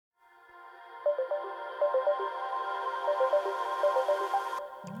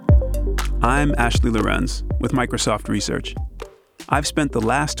I'm Ashley Lorenz with Microsoft Research. I've spent the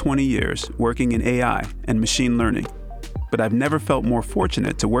last 20 years working in AI and machine learning, but I've never felt more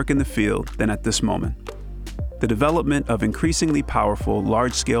fortunate to work in the field than at this moment. The development of increasingly powerful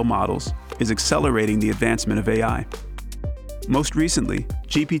large-scale models is accelerating the advancement of AI. Most recently,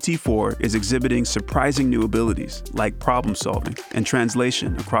 GPT-4 is exhibiting surprising new abilities like problem solving and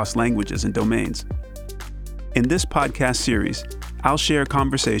translation across languages and domains. In this podcast series, I'll share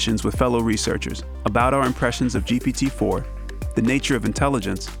conversations with fellow researchers about our impressions of GPT-4, the nature of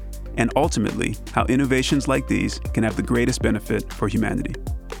intelligence, and ultimately how innovations like these can have the greatest benefit for humanity.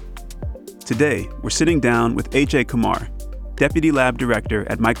 Today, we're sitting down with Kamar, Deputy Lab Director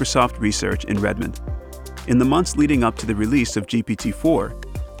at Microsoft Research in Redmond. In the months leading up to the release of GPT-4,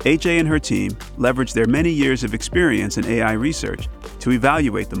 AJ and her team leveraged their many years of experience in AI research to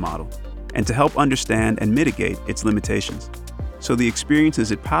evaluate the model and to help understand and mitigate its limitations, so the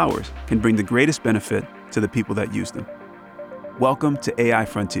experiences it powers can bring the greatest benefit to the people that use them. Welcome to AI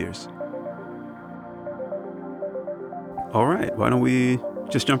Frontiers. All right, why don't we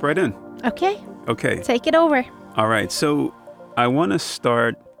just jump right in? Okay. Take it over. All right, so I want to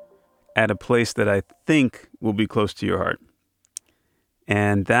start at a place that I think will be close to your heart.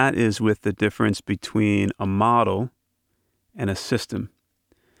 And that is with the difference between a model and a system.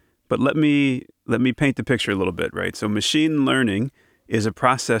 But let me paint the picture a little bit, right? So machine learning is a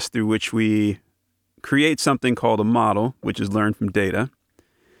process through which we create something called a model, which is learned from data.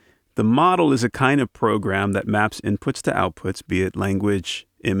 The model is a kind of program that maps inputs to outputs, be it language,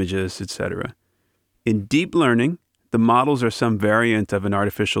 images, etc. In deep learning, the models are some variant of an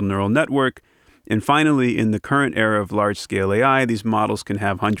artificial neural network. And finally, in the current era of large-scale AI, these models can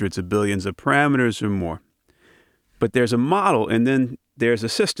have hundreds of billions of parameters or more. But there's a model, and then there's a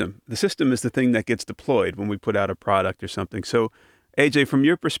system. The system is the thing that gets deployed when we put out a product or something. So, AJ, from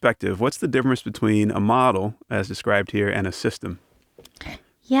your perspective, what's the difference between a model, as described here, and a system?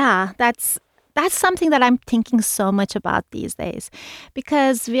 Yeah, that's something that I'm thinking so much about these days,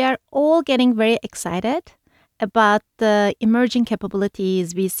 because we are all getting very excited about the emerging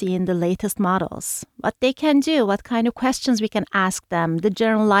capabilities we see in the latest models, what they can do, what kind of questions we can ask them, the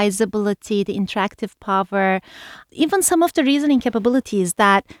generalizability, the interactive power, even some of the reasoning capabilities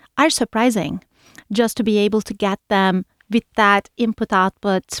that are surprising, just to be able to get them with that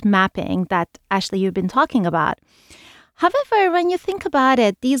input-output mapping that, Ashley, you've been talking about. However, when you think about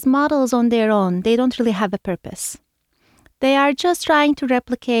it, these models on their own, they don't really have a purpose. They are just trying to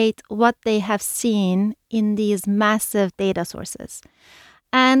replicate what they have seen in these massive data sources.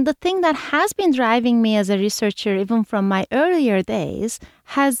 And the thing that has been driving me as a researcher, even from my earlier days,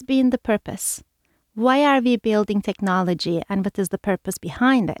 has been the purpose. Why are we building technology, and what is the purpose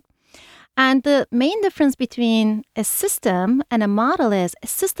behind it? And the main difference between a system and a model is a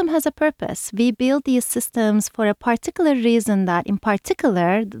system has a purpose. We build these systems for a particular reason that, in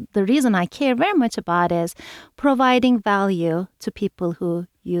particular, the reason I care very much about is providing value to people who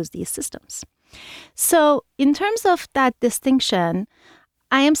use these systems. So in terms of that distinction,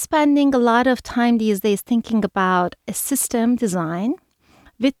 I am spending a lot of time these days thinking about a system design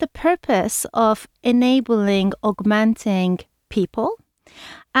with the purpose of enabling, augmenting people.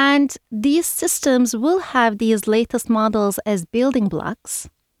 And these systems will have these latest models as building blocks.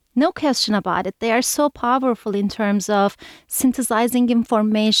 No question about it. They are so powerful in terms of synthesizing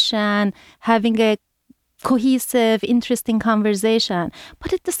information, having a cohesive, interesting conversation.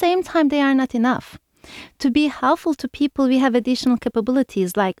 But at the same time, they are not enough. To be helpful to people, we have additional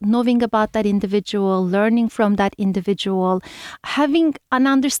capabilities like knowing about that individual, learning from that individual, having an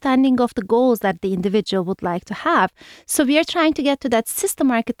understanding of the goals that the individual would like to have. So we are trying to get to that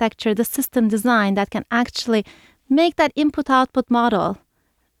system architecture, the system design that can actually make that input-output model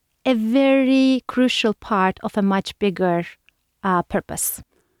a very crucial part of a much bigger purpose.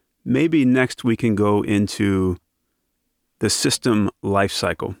 Maybe next we can go into the system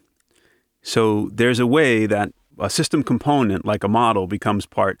lifecycle. So there's a way that a system component, like a model, becomes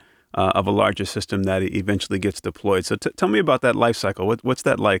part of a larger system that eventually gets deployed. So tell me about that life cycle. What's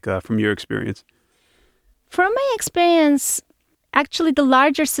that like from your experience? From my experience, actually the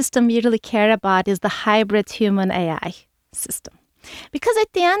larger system we really care about is the hybrid human AI system. Because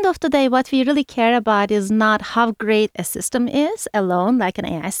at the end of the day, what we really care about is not how great a system is alone, like an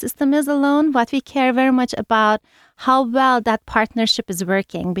AI system is alone. What we care very much about how well that partnership is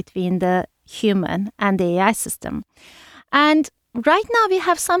working between the human and the AI system. And right now we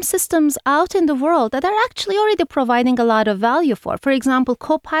have some systems out in the world that are actually already providing a lot of value for. For example,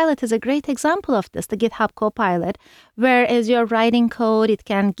 Copilot is a great example of this, the GitHub Copilot, where as you're writing code, it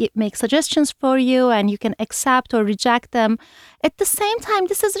can make suggestions for you and you can accept or reject them. At the same time,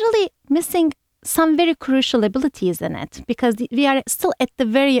 this is really missing some very crucial abilities in it because we are still at the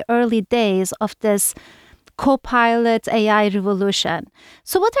very early days of this Copilot AI revolution.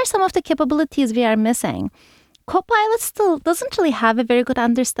 So what are some of the capabilities we are missing? Copilot still doesn't really have a very good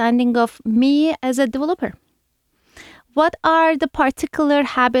understanding of me as a developer. What are the particular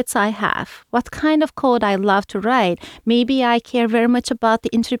habits I have? What kind of code I love to write? Maybe I care very much about the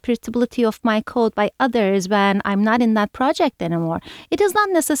interpretability of my code by others when I'm not in that project anymore. It is not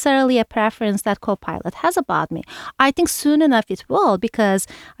necessarily a preference that Copilot has about me. I think soon enough it will, because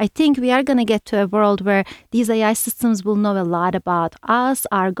I think we are going to get to a world where these AI systems will know a lot about us,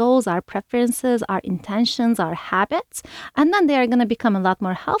 our goals, our preferences, our intentions, our habits, and then they are going to become a lot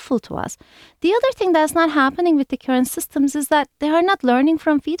more helpful to us. The other thing that's not happening with the current systems is that they are not learning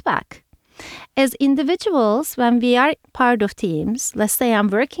from feedback. As individuals, when we are part of teams, let's say I'm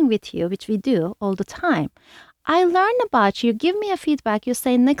working with you, which we do all the time, I learn about you, give me a feedback, you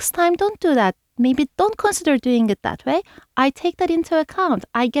say, next time don't do that. Maybe don't consider doing it that way. I take that into account.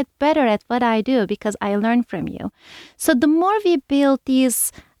 I get better at what I do because I learn from you. So the more we build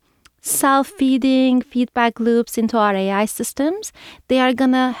these self-feeding feedback loops into our AI systems, they are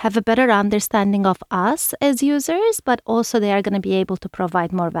going to have a better understanding of us as users, but also they are going to be able to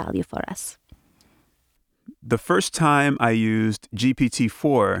provide more value for us. The first time I used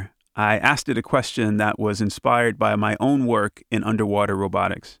GPT-4, I asked it a question that was inspired by my own work in underwater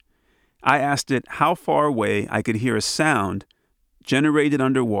robotics. I asked it how far away I could hear a sound generated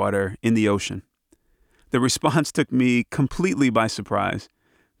underwater in the ocean. The response took me completely by surprise.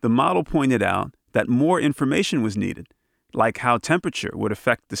 The model pointed out that more information was needed, like how temperature would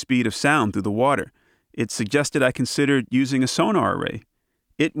affect the speed of sound through the water. It suggested I considered using a sonar array.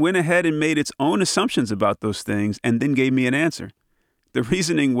 It went ahead and made its own assumptions about those things and then gave me an answer. The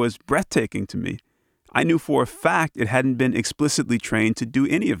reasoning was breathtaking to me. I knew for a fact it hadn't been explicitly trained to do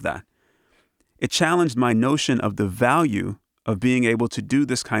any of that. It challenged my notion of the value of being able to do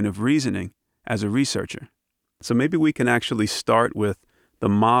this kind of reasoning as a researcher. So maybe we can actually start with the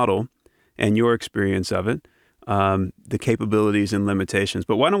model and your experience of it, the capabilities and limitations.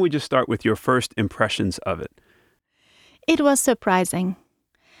 But why don't we just start with your first impressions of it? It was surprising,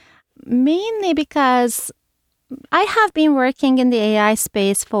 mainly because I have been working in the AI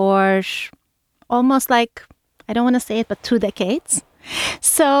space for almost I don't want to say it, but 2 decades.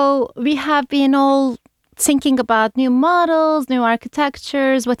 So we have been all thinking about new models, new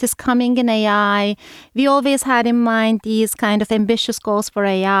architectures, what is coming in AI. We always had in mind these kind of ambitious goals for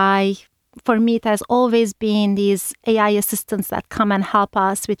AI. For me, it has always been these AI assistants that come and help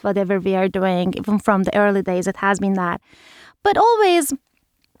us with whatever we are doing. Even from the early days, it has been that. But always,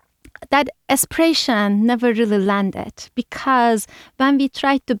 that aspiration never really landed, because when we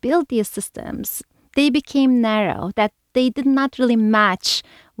tried to build these systems, they became narrow, that they did not really match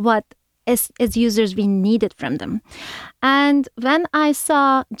what as users we needed from them. And when I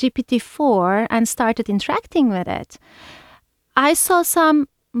saw GPT-4 and started interacting with it, I saw some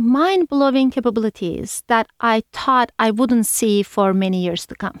mind-blowing capabilities that I thought I wouldn't see for many years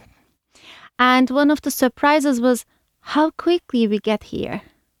to come. And one of the surprises was how quickly we get here.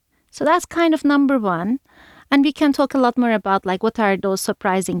 So that's kind of number one. And we can talk a lot more about what are those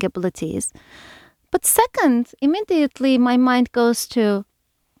surprising abilities. But second, immediately my mind goes to,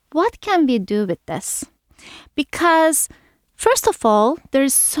 what can we do with this? Because first of all,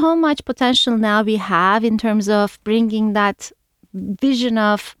 there's so much potential now we have in terms of bringing that vision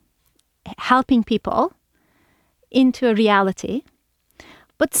of helping people into a reality.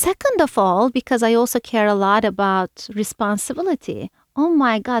 But second of all, because I also care a lot about responsibility, oh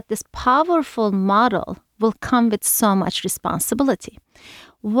my God, this powerful model will come with so much responsibility.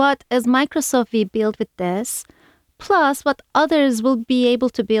 What as Microsoft we build with this, plus what others will be able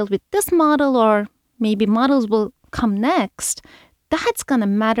to build with this model, or maybe models will come next, that's going to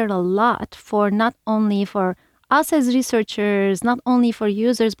matter a lot for not only for us as researchers, not only for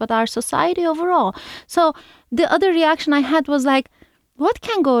users, but our society overall. So the other reaction I had was what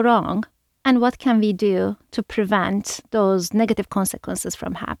can go wrong and what can we do to prevent those negative consequences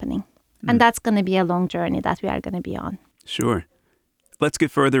from happening? And that's going to be a long journey that we are going to be on. Sure. Let's get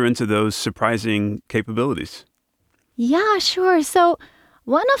further into those surprising capabilities. Yeah, sure. So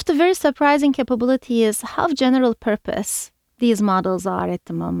one of the very surprising capabilities is how general purpose these models are at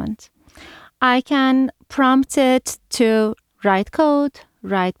the moment. I can prompt it to write code,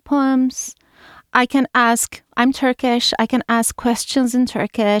 write poems. I'm Turkish, I can ask questions in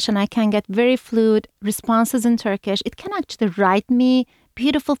Turkish and I can get very fluid responses in Turkish. It can actually write me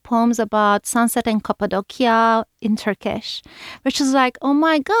beautiful poems about sunset in Cappadocia in Turkish, which is like, oh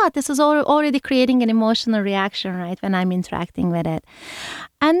my God, this is already creating an emotional reaction, right, when I'm interacting with it.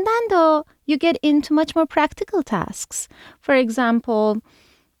 And then though, you get into much more practical tasks. For example,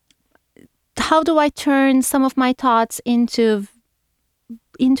 how do I turn some of my thoughts into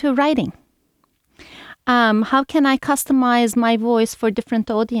writing? How can I customize my voice for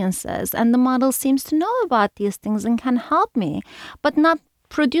different audiences? And the model seems to know about these things and can help me, but not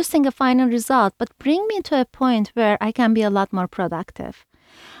producing a final result, but bring me to a point where I can be a lot more productive.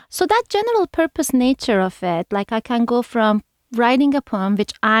 So that general purpose nature of it, like I can go from writing a poem,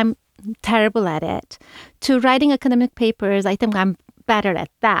 which I'm terrible at it, to writing academic papers, I think I'm better at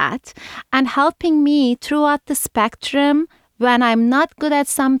that, and helping me throughout the spectrum when I'm not good at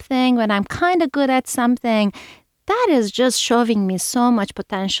something, when I'm kind of good at something, that is just showing me so much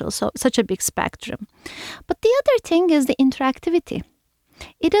potential, so such a big spectrum. But the other thing is the interactivity.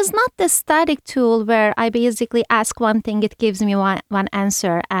 It is not the static tool where I basically ask one thing, it gives me one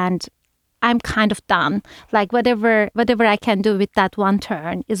answer, and I'm kind of done. Like whatever I can do with that one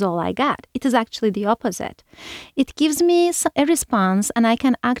turn is all I got. It is actually the opposite. It gives me a response and I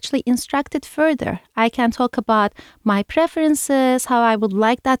can actually instruct it further. I can talk about my preferences, how I would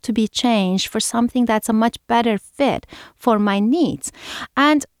like that to be changed for something that's a much better fit for my needs.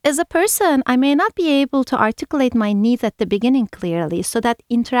 And as a person, I may not be able to articulate my needs at the beginning clearly. So that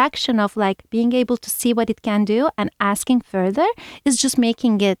interaction of like being able to see what it can do and asking further is just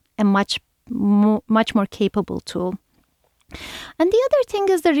making it a much more capable tool. And the other thing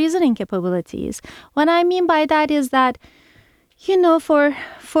is the reasoning capabilities. What I mean by that is that,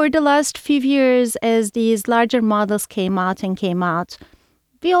 for the last few years, as these larger models came out,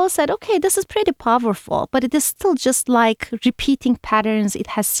 we all said, okay, this is pretty powerful, but it is still just like repeating patterns it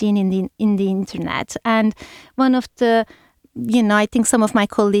has seen in the internet. And one of the, I think some of my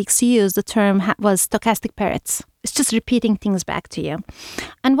colleagues used the term was stochastic parrots. It's just repeating things back to you.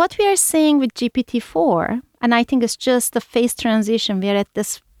 And what we are seeing with GPT-4, and I think it's just the phase transition, we are at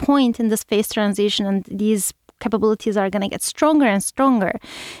this point in this phase transition and these capabilities are going to get stronger and stronger,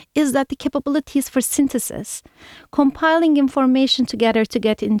 is that the capabilities for synthesis, compiling information together to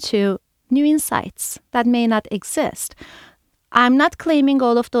get into new insights that may not exist. I'm not claiming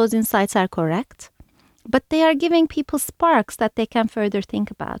all of those insights are correct, but they are giving people sparks that they can further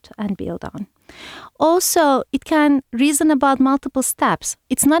think about and build on. Also, it can reason about multiple steps.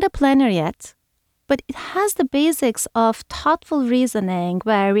 It's not a planner yet, but it has the basics of thoughtful reasoning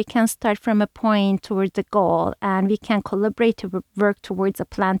where we can start from a point towards a goal and we can collaborate to work towards a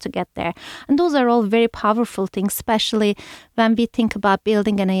plan to get there. And those are all very powerful things, especially when we think about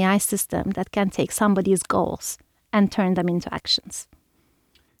building an AI system that can take somebody's goals and turn them into actions.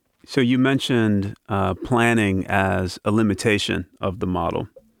 So you mentioned planning as a limitation of the model.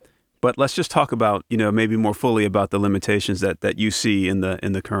 But let's just talk about, maybe more fully about the limitations that you see in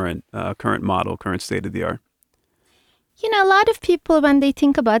the current model, current state of the art. A lot of people, when they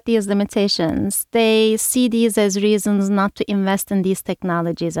think about these limitations, they see these as reasons not to invest in these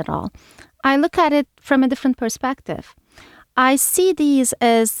technologies at all. I look at it from a different perspective. I see these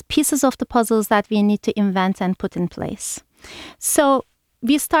as pieces of the puzzles that we need to invent and put in place. So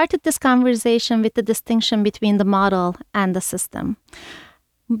we started this conversation with the distinction between the model and the system.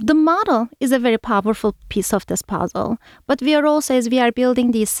 The model is a very powerful piece of this puzzle, but we are also, as we are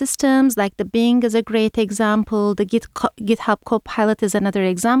building these systems, like the Bing is a great example, the GitHub Copilot is another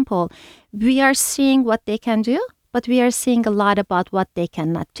example, we are seeing what they can do, but we are seeing a lot about what they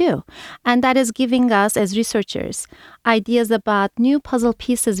cannot do. And that is giving us, as researchers, ideas about new puzzle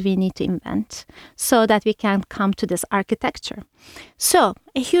pieces we need to invent so that we can come to this architecture. So,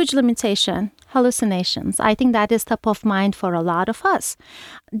 a huge limitation, hallucinations. I think that is top of mind for a lot of us.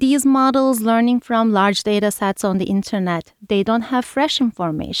 These models learning from large data sets on the internet, they don't have fresh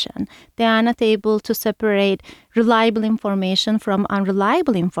information. They are not able to separate reliable information from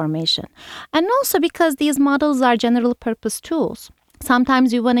unreliable information. And also because these models are general purpose tools.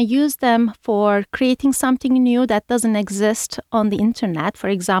 Sometimes you want to use them for creating something new that doesn't exist on the internet. For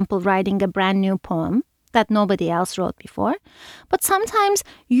example, writing a brand new poem that nobody else wrote before. But sometimes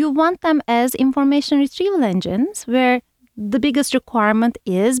you want them as information retrieval engines where the biggest requirement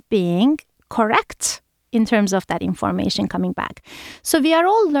is being correct in terms of that information coming back. So we are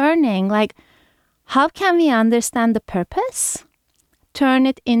all learning, like, how can we understand the purpose, turn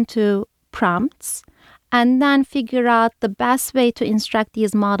it into prompts, and then figure out the best way to instruct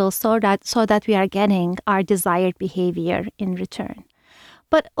these models so that we are getting our desired behavior in return.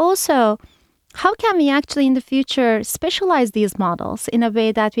 But also, how can we actually in the future specialize these models in a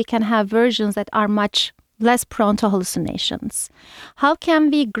way that we can have versions that are much less prone to hallucinations? How can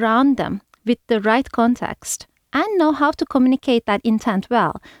we ground them with the right context and know how to communicate that intent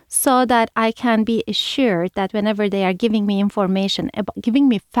well so that I can be assured that whenever they are giving me information, giving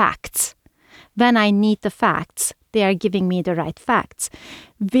me facts, when I need the facts, they are giving me the right facts.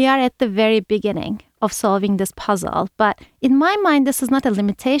 We are at the very beginning of solving this puzzle, but in my mind, this is not a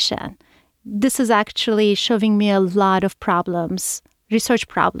limitation. This is actually showing me a lot of problems, research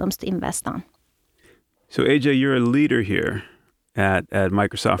problems to invest on. So AJ, you're a leader here at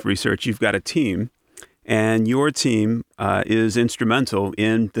Microsoft Research. You've got a team, and your team is instrumental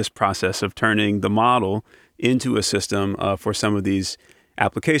in this process of turning the model into a system for some of these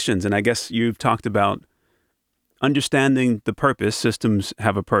applications. And I guess you've talked about understanding the purpose. Systems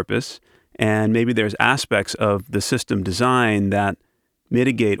have a purpose, and maybe there's aspects of the system design that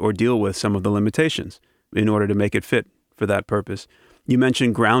mitigate or deal with some of the limitations in order to make it fit for that purpose. You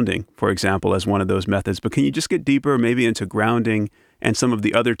mentioned grounding, for example, as one of those methods, but can you just get deeper maybe into grounding and some of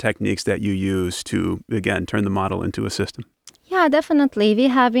the other techniques that you use to, again, turn the model into a system? Yeah, definitely. We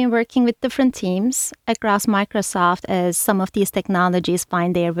have been working with different teams across Microsoft as some of these technologies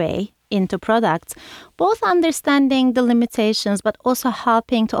find their way into products, both understanding the limitations, but also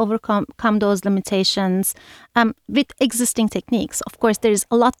helping to overcome those limitations with existing techniques. Of course, there's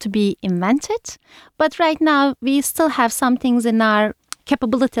a lot to be invented, but right now we still have some things in our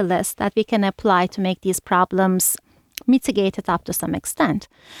capability list that we can apply to make these problems mitigated up to some extent.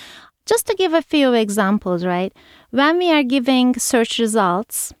 Just to give a few examples, right? When we are giving search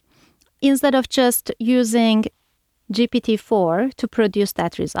results, instead of just using GPT-4 to produce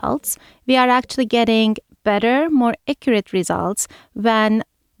that results, we are actually getting better, more accurate results when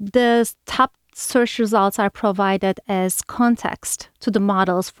the top search results are provided as context to the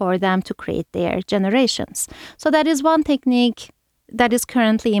models for them to create their generations. So that is one technique that is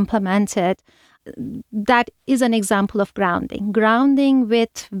currently implemented. That is an example of grounding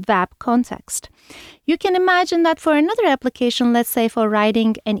with web context. You can imagine that for another application, let's say for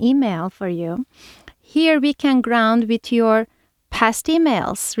writing an email for you, here we can ground with your past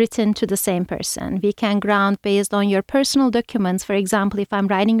emails written to the same person. We can ground based on your personal documents. For example, if I'm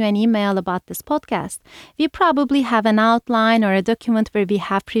writing you an email about this podcast, we probably have an outline or a document where we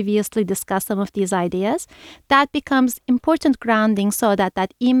have previously discussed some of these ideas. That becomes important grounding so that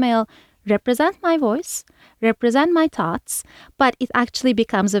that email represent my voice, represent my thoughts, but it actually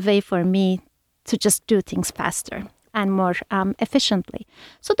becomes a way for me to just do things faster and more efficiently.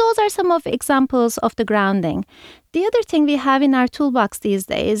 So those are some of examples of the grounding. The other thing we have in our toolbox these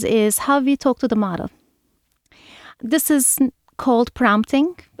days is how we talk to the model. This is called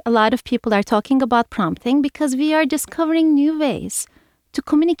prompting. A lot of people are talking about prompting because we are discovering new ways to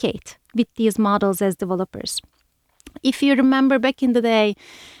communicate with these models as developers. If you remember back in the day,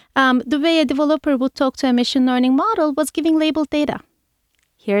 the way a developer would talk to a machine learning model was giving labeled data.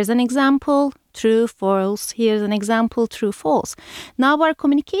 Here's an example, true, false. Here's an example, true, false. Now our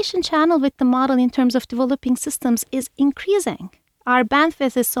communication channel with the model in terms of developing systems is increasing. Our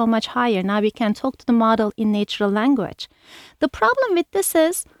bandwidth is so much higher. Now we can talk to the model in natural language. The problem with this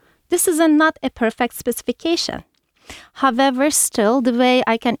is not a perfect specification. However, still, the way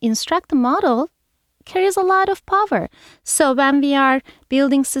I can instruct the model carries a lot of power. So when we are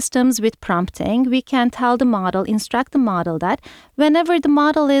building systems with prompting, we can tell the model, instruct the model that whenever the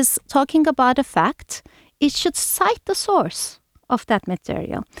model is talking about a fact, it should cite the source of that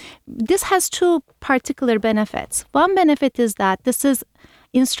material. This has two particular benefits. One benefit is that this is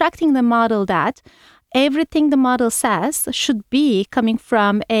instructing the model that everything the model says should be coming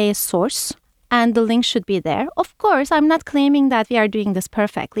from a source, and the link should be there. Of course, I'm not claiming that we are doing this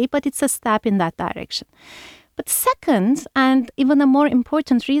perfectly, but it's a step in that direction. But second, and even a more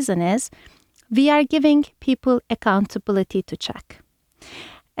important reason is, we are giving people accountability to check.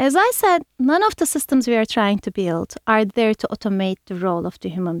 As I said, none of the systems we are trying to build are there to automate the role of the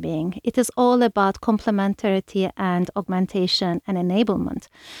human being. It is all about complementarity and augmentation and enablement.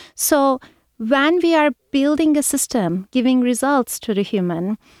 So when we are building a system, giving results to the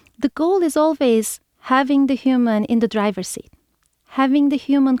human, the goal is always having the human in the driver's seat, having the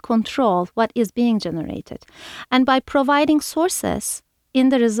human control what is being generated. And by providing sources in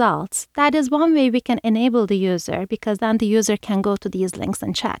the results, that is one way we can enable the user, because then the user can go to these links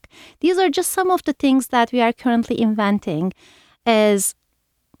and check. These are just some of the things that we are currently inventing as,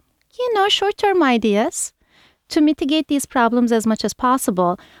 short-term ideas to mitigate these problems as much as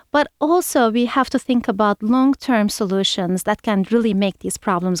possible. But also we have to think about long-term solutions that can really make these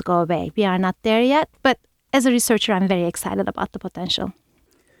problems go away. We are not there yet, but as a researcher, I'm very excited about the potential.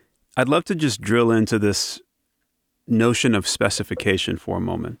 I'd love to just drill into this notion of specification for a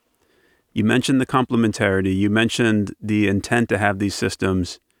moment. You mentioned the complementarity. You mentioned the intent to have these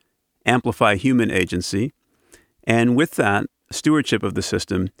systems amplify human agency. And with that stewardship of the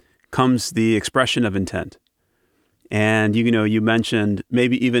system comes the expression of intent. And, you mentioned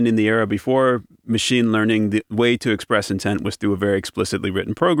maybe even in the era before machine learning, the way to express intent was through a very explicitly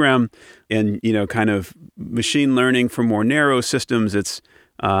written program. And, kind of machine learning for more narrow systems, it's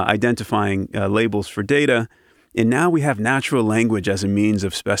identifying labels for data. And now we have natural language as a means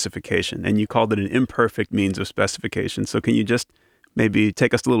of specification. And you called it an imperfect means of specification. So can you just maybe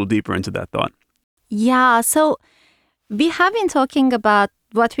take us a little deeper into that thought? Yeah, so we have been talking about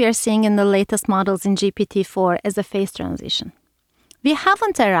what we are seeing in the latest models in GPT-4 as a phase transition. We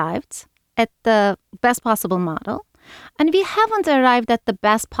haven't arrived at the best possible model, and we haven't arrived at the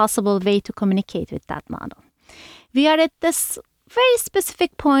best possible way to communicate with that model. We are at this very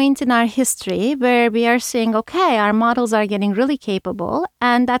specific point in our history where we are saying, okay, our models are getting really capable,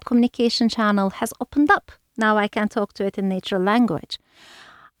 and that communication channel has opened up. Now I can talk to it in natural language.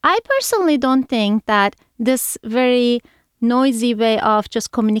 I personally don't think that this very noisy way of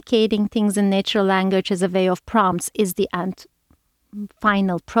just communicating things in natural language as a way of prompts is the end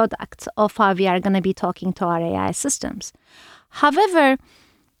final product of how we are going to be talking to our AI systems. However,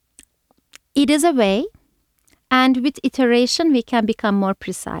 it is a way, and with iteration, we can become more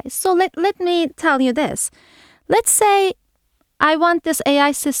precise. So let me tell you this. Let's say I want this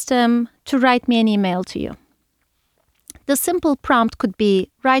AI system to write me an email to you. The simple prompt could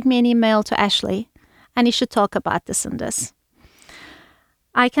be, write me an email to Ashley, and you should talk about this and this.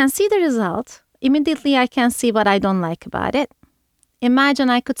 I can see the result. Immediately, I can see what I don't like about it. Imagine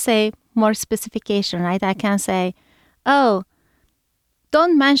I could say more specification, right? I can say, oh,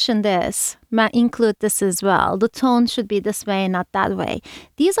 don't mention this, include this as well. The tone should be this way, not that way.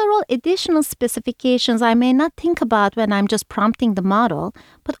 These are all additional specifications I may not think about when I'm just prompting the model,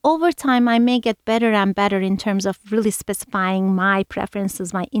 but over time I may get better and better in terms of really specifying my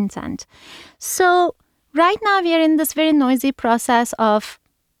preferences, my intent. So right now we are in this very noisy process of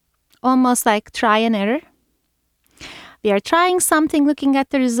almost like try and error. We are trying something, looking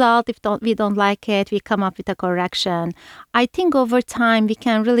at the result. If we don't like it, we come up with a correction. I think over time, we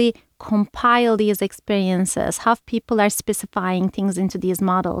can really compile these experiences, how people are specifying things into these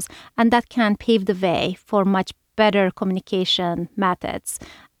models, and that can pave the way for much better communication methods.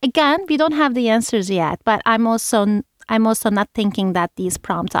 Again, we don't have the answers yet, but I'm also not thinking that these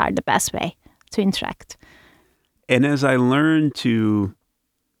prompts are the best way to interact. And as I learn to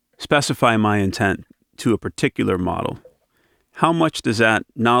specify my intent to a particular model, how much does that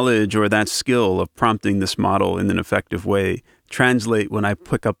knowledge or that skill of prompting this model in an effective way translate when I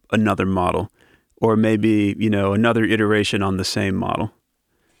pick up another model or maybe, another iteration on the same model?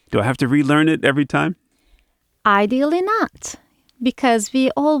 Do I have to relearn it every time? Ideally not, because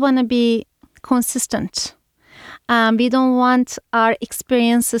we all want to be consistent. We don't want our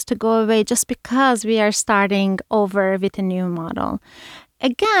experiences to go away just because we are starting over with a new model.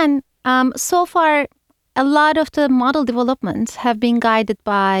 Again, so far, a lot of the model developments have been guided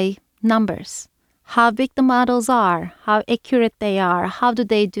by numbers. How big the models are, how accurate they are, how do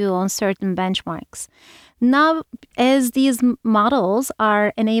they do on certain benchmarks. Now, as these models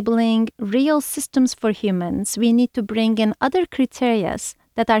are enabling real systems for humans, we need to bring in other criteria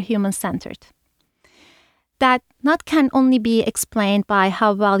that are human-centered. That not can only be explained by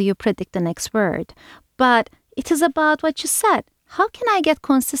how well you predict the next word, but it is about what you said. How can I get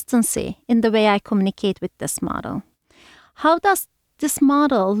consistency in the way I communicate with this model? How does this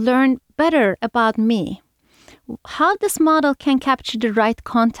model learn better about me? How this model can capture the right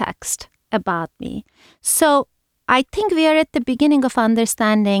context about me? So I think we are at the beginning of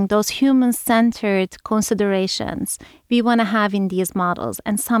understanding those human-centered considerations we want to have in these models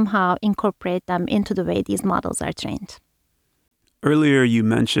and somehow incorporate them into the way these models are trained. Earlier, you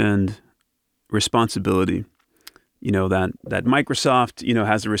mentioned responsibility. That Microsoft,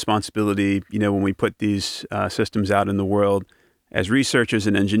 has a responsibility, when we put these systems out in the world. As researchers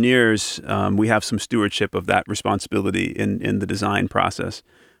and engineers, we have some stewardship of that responsibility in the design process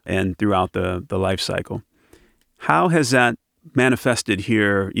and throughout the life cycle. How has that manifested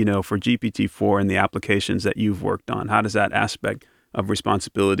here, for GPT-4 and the applications that you've worked on? How does that aspect of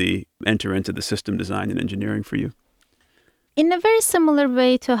responsibility enter into the system design and engineering for you? In a very similar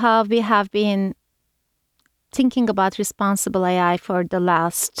way to how we have been thinking about responsible AI for the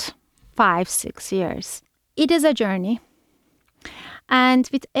last 5-6 years. It is a journey. And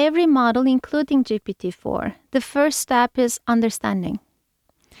with every model, including GPT-4, the first step is understanding.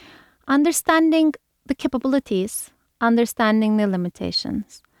 Understanding the capabilities, understanding the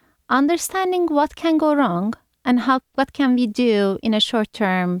limitations, understanding what can go wrong and what can we do in a short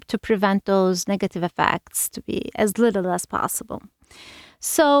term to prevent those negative effects to be as little as possible.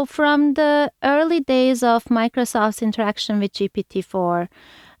 So from the early days of Microsoft's interaction with GPT-4,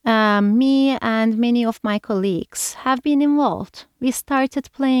 me and many of my colleagues have been involved. We started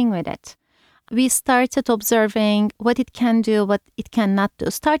playing with it. We started observing what it can do, what it cannot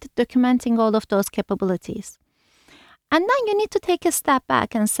do, started documenting all of those capabilities. And then you need to take a step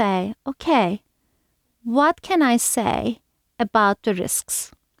back and say, okay, what can I say about the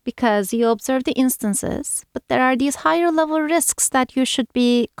risks? Because you observe the instances, but there are these higher level risks that you should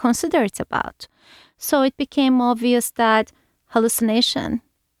be considerate about. So it became obvious that hallucination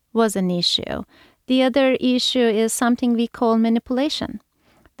was an issue. The other issue is something we call manipulation.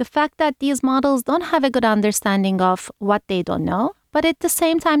 The fact that these models don't have a good understanding of what they don't know, but at the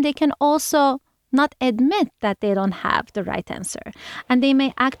same time, they can also not admit that they don't have the right answer. And they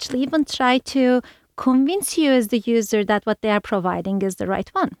may actually even try to convince you as the user that what they are providing is the right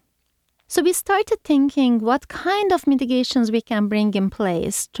one. So we started thinking what kind of mitigations we can bring in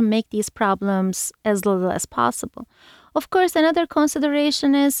place to make these problems as little as possible. Of course, another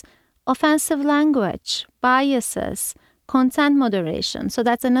consideration is offensive language, biases, content moderation. So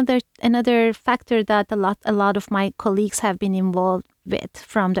that's another factor that a lot of my colleagues have been involved with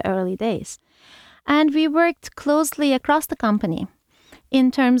from the early days. And we worked closely across the company in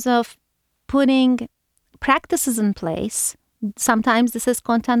terms of putting practices in place. Sometimes this is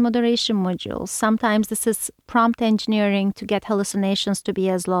content moderation modules. Sometimes this is prompt engineering to get hallucinations to be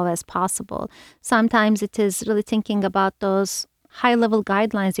as low as possible. Sometimes it is really thinking about those high-level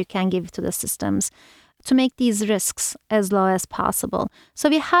guidelines you can give to the systems to make these risks as low as possible. So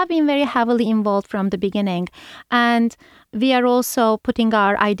we have been very heavily involved from the beginning. And we are also putting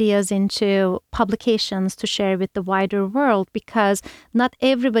our ideas into publications to share with the wider world because we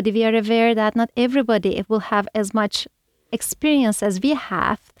are aware that not everybody will have as much experience as we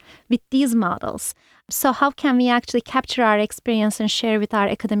have with these models. So how can we actually capture our experience and share with our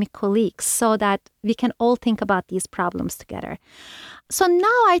academic colleagues so that we can all think about these problems together? So now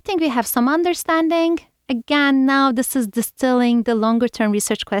I think we have some understanding. Again, now this is distilling the longer term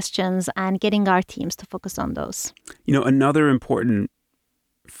research questions and getting our teams to focus on those. Another important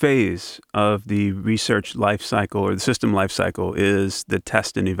phase of the research life cycle or the system life cycle is the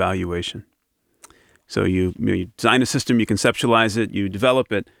test and evaluation. So you design a system, you conceptualize it, you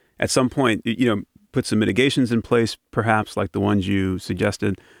develop it. At some point, put some mitigations in place, perhaps like the ones you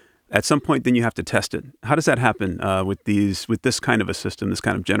suggested. At some point, then you have to test it. How does that happen with this kind of a system, this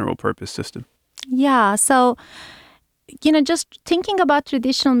kind of general purpose system? Yeah, so, just thinking about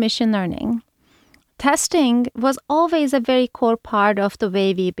traditional machine learning, testing was always a very core part of the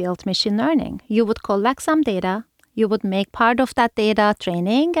way we built machine learning. You would collect some data, you would make part of that data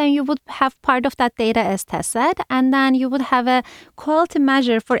training, and you would have part of that data as test set, and then you would have a quality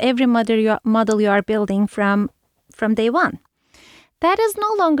measure for every model you are building from day one. That is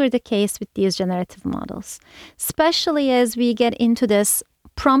no longer the case with these generative models, especially as we get into this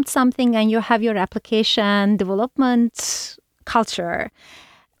prompt something and you have your application development culture.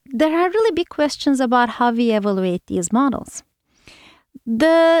 There are really big questions about how we evaluate these models.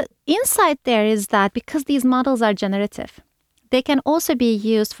 The insight there is that because these models are generative, they can also be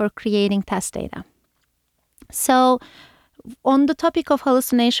used for creating test data. So on the topic of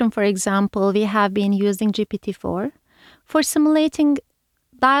hallucination, for example, we have been using GPT-4 for simulating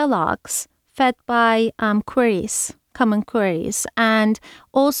dialogues fed by queries, common queries, and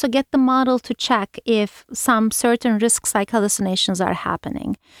also get the model to check if some certain risks like hallucinations are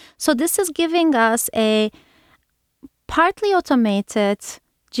happening. So this is giving us a partly automated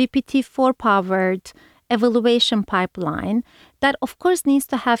GPT-4 powered evaluation pipeline that of course needs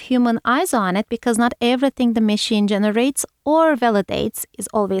to have human eyes on it because not everything the machine generates or validates is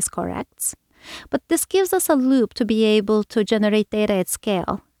always correct. But this gives us a loop to be able to generate data at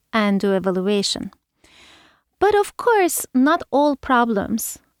scale and do evaluation. But of course, not all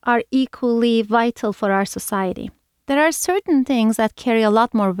problems are equally vital for our society. There are certain things that carry a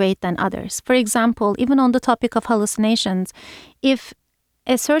lot more weight than others. For example, even on the topic of hallucinations, if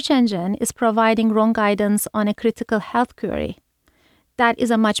a search engine is providing wrong guidance on a critical health query, that is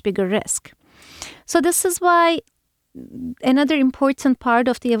a much bigger risk. So this is why another important part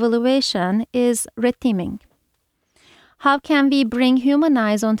of the evaluation is red teaming. How can we bring human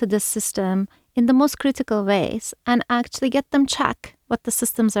eyes onto this system in the most critical ways and actually get them check what the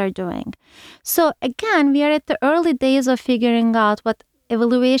systems are doing? So again, we are at the early days of figuring out what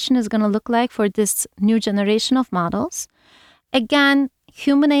evaluation is going to look like for this new generation of models. Again,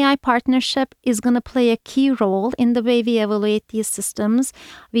 human AI partnership is going to play a key role in the way we evaluate these systems.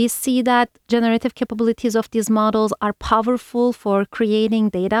 We see that generative capabilities of these models are powerful for creating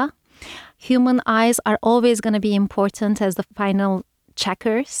data. Human eyes are always going to be important as the final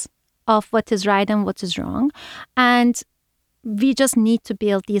checkers of what is right and what is wrong. And we just need to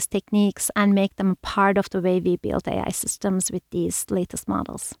build these techniques and make them a part of the way we build AI systems with these latest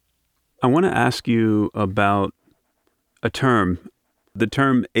models. I want to ask you about a term, the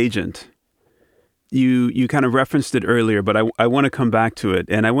term agent. You kind of referenced it earlier, but I want to come back to it.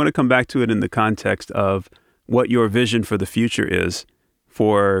 And I want to come back to it in the context of what your vision for the future is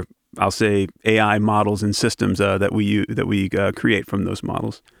for, I'll say, AI models and systems that we create from those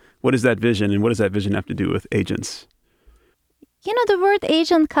models. What is that vision, and what does that vision have to do with agents? The word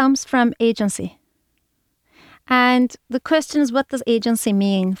agent comes from agency. And the question is, what does agency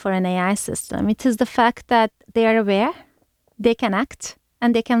mean for an AI system? It is the fact that they are aware, they can act,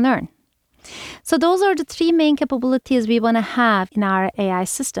 and they can learn. So those are the three main capabilities we want to have in our AI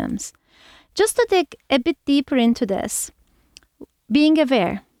systems. Just to dig a bit deeper into this, being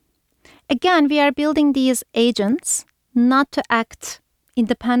aware. Again, we are building these agents not to act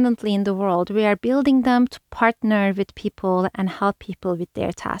independently in the world. We are building them to partner with people and help people with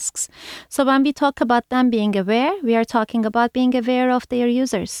their tasks. So when we talk about them being aware, we are talking about being aware of their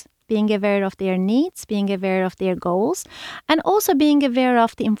users, being aware of their needs, being aware of their goals, and also being aware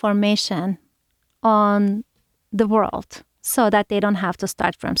of the information on the world so that they don't have to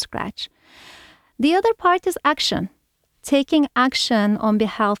start from scratch. The other part is action, taking action on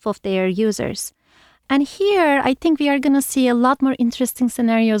behalf of their users. And here, I think we are going to see a lot more interesting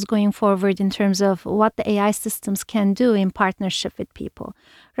scenarios going forward in terms of what the AI systems can do in partnership with people.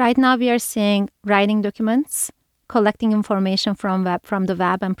 Right now, we are seeing writing documents, collecting information from the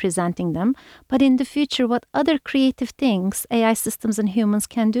web and presenting them. But in the future, what other creative things AI systems and humans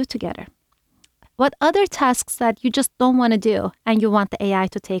can do together? What other tasks that you just don't want to do and you want the AI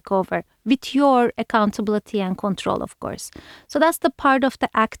to take over with your accountability and control, of course. So that's the part of the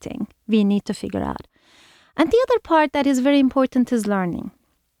acting we need to figure out. And the other part that is very important is learning.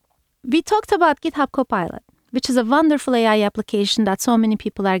 We talked about GitHub Copilot, which is a wonderful AI application that so many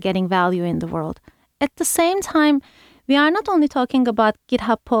people are getting value in the world. At the same time, we are not only talking about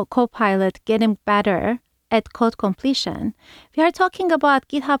GitHub Copilot getting better at code completion, we are talking about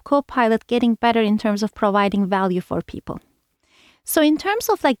GitHub Copilot getting better in terms of providing value for people. So in terms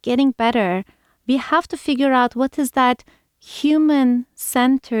of getting better, we have to figure out what is that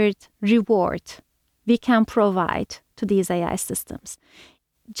human-centered reward we can provide to these AI systems.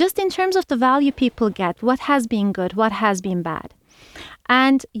 Just in terms of the value people get, what has been good, what has been bad,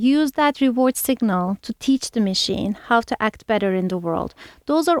 and use that reward signal to teach the machine how to act better in the world.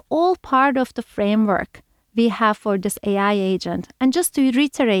 Those are all part of the framework we have for this AI agent. And just to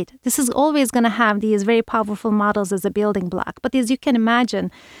reiterate, this is always going to have these very powerful models as a building block. But as you can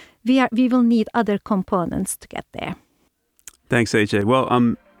imagine, we will need other components to get there. Thanks, AJ. Well,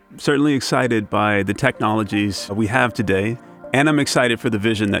 I'm certainly excited by the technologies we have today, and I'm excited for the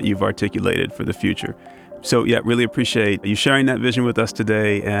vision that you've articulated for the future. So yeah, really appreciate you sharing that vision with us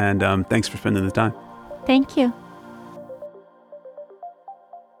today, and thanks for spending the time. Thank you.